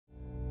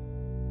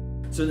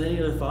So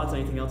any other thoughts,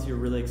 anything else you're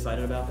really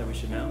excited about that we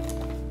should know?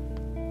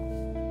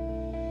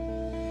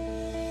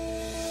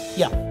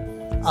 Yeah,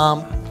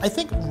 I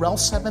think RHEL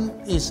 7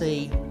 is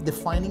a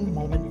defining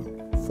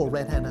moment for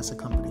Red Hat as a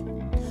company.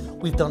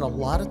 We've done a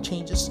lot of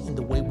changes in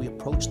the way we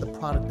approach the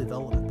product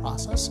development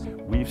process.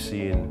 We've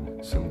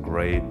seen some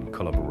great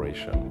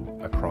collaboration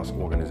across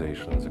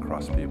organizations,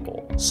 across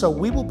people. So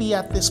we will be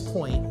at this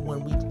point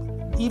when we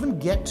even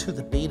get to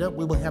the beta,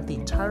 we will have the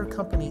entire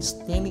company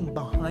standing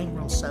behind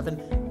RHEL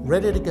 7,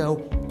 ready to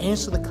go,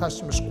 answer the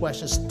customer's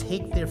questions,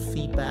 take their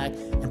feedback,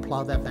 and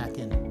plow that back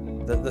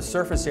in. The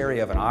surface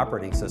area of an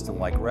operating system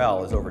like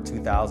RHEL is over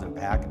 2,000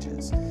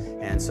 packages.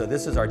 And so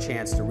this is our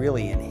chance to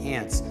really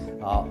enhance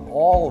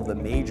all of the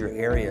major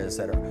areas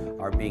that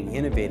are being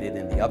innovated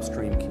in the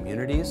upstream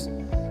communities,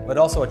 but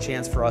also a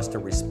chance for us to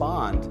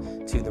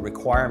respond to the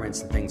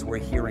requirements and things we're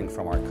hearing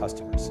from our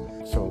customers.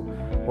 So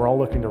we're all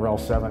looking to RHEL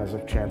 7 as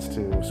a chance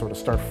to sort of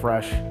start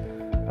fresh,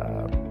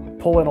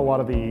 pull in a lot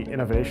of the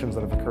innovations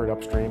that have occurred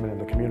upstream and in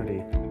the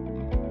community.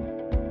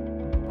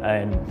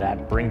 And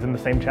that brings in the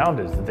same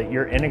challenges, that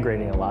you're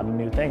integrating a lot of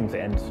new things.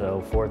 And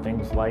so for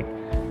things like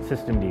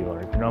Systemd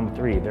or GNOME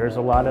 3, there's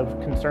a lot of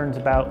concerns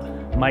about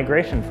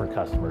migration for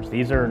customers.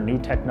 These are new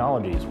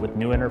technologies with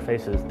new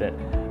interfaces that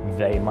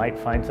they might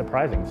find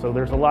surprising. So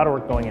there's a lot of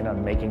work going in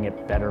on making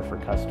it better for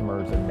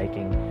customers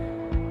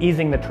and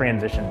easing the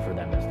transition for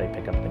them as they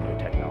pick up the new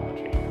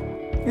technology.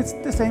 It's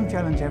the same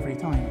challenge every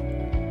time.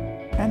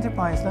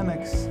 Enterprise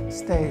Linux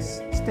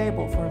stays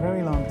stable for a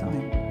very long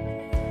time.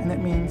 And it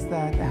means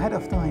that ahead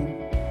of time,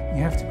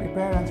 you have to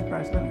prepare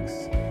Enterprise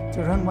Linux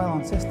to run well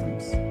on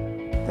systems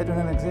that do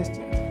not exist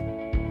yet.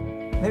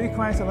 That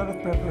requires a lot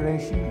of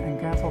preparation and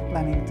careful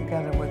planning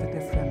together with the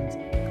different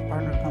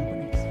partner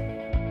companies.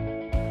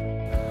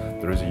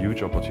 There is a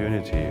huge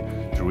opportunity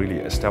to really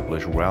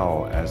establish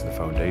RHEL as the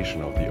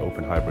foundation of the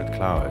open hybrid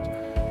cloud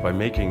by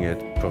making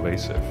it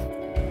pervasive.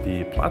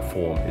 The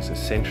platform is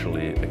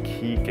essentially a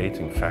key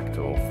gating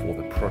factor for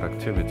the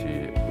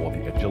productivity or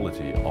the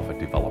agility of a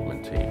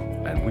development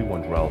team, and we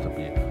want RHEL to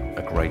be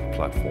a great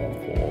platform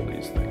for all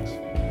these things.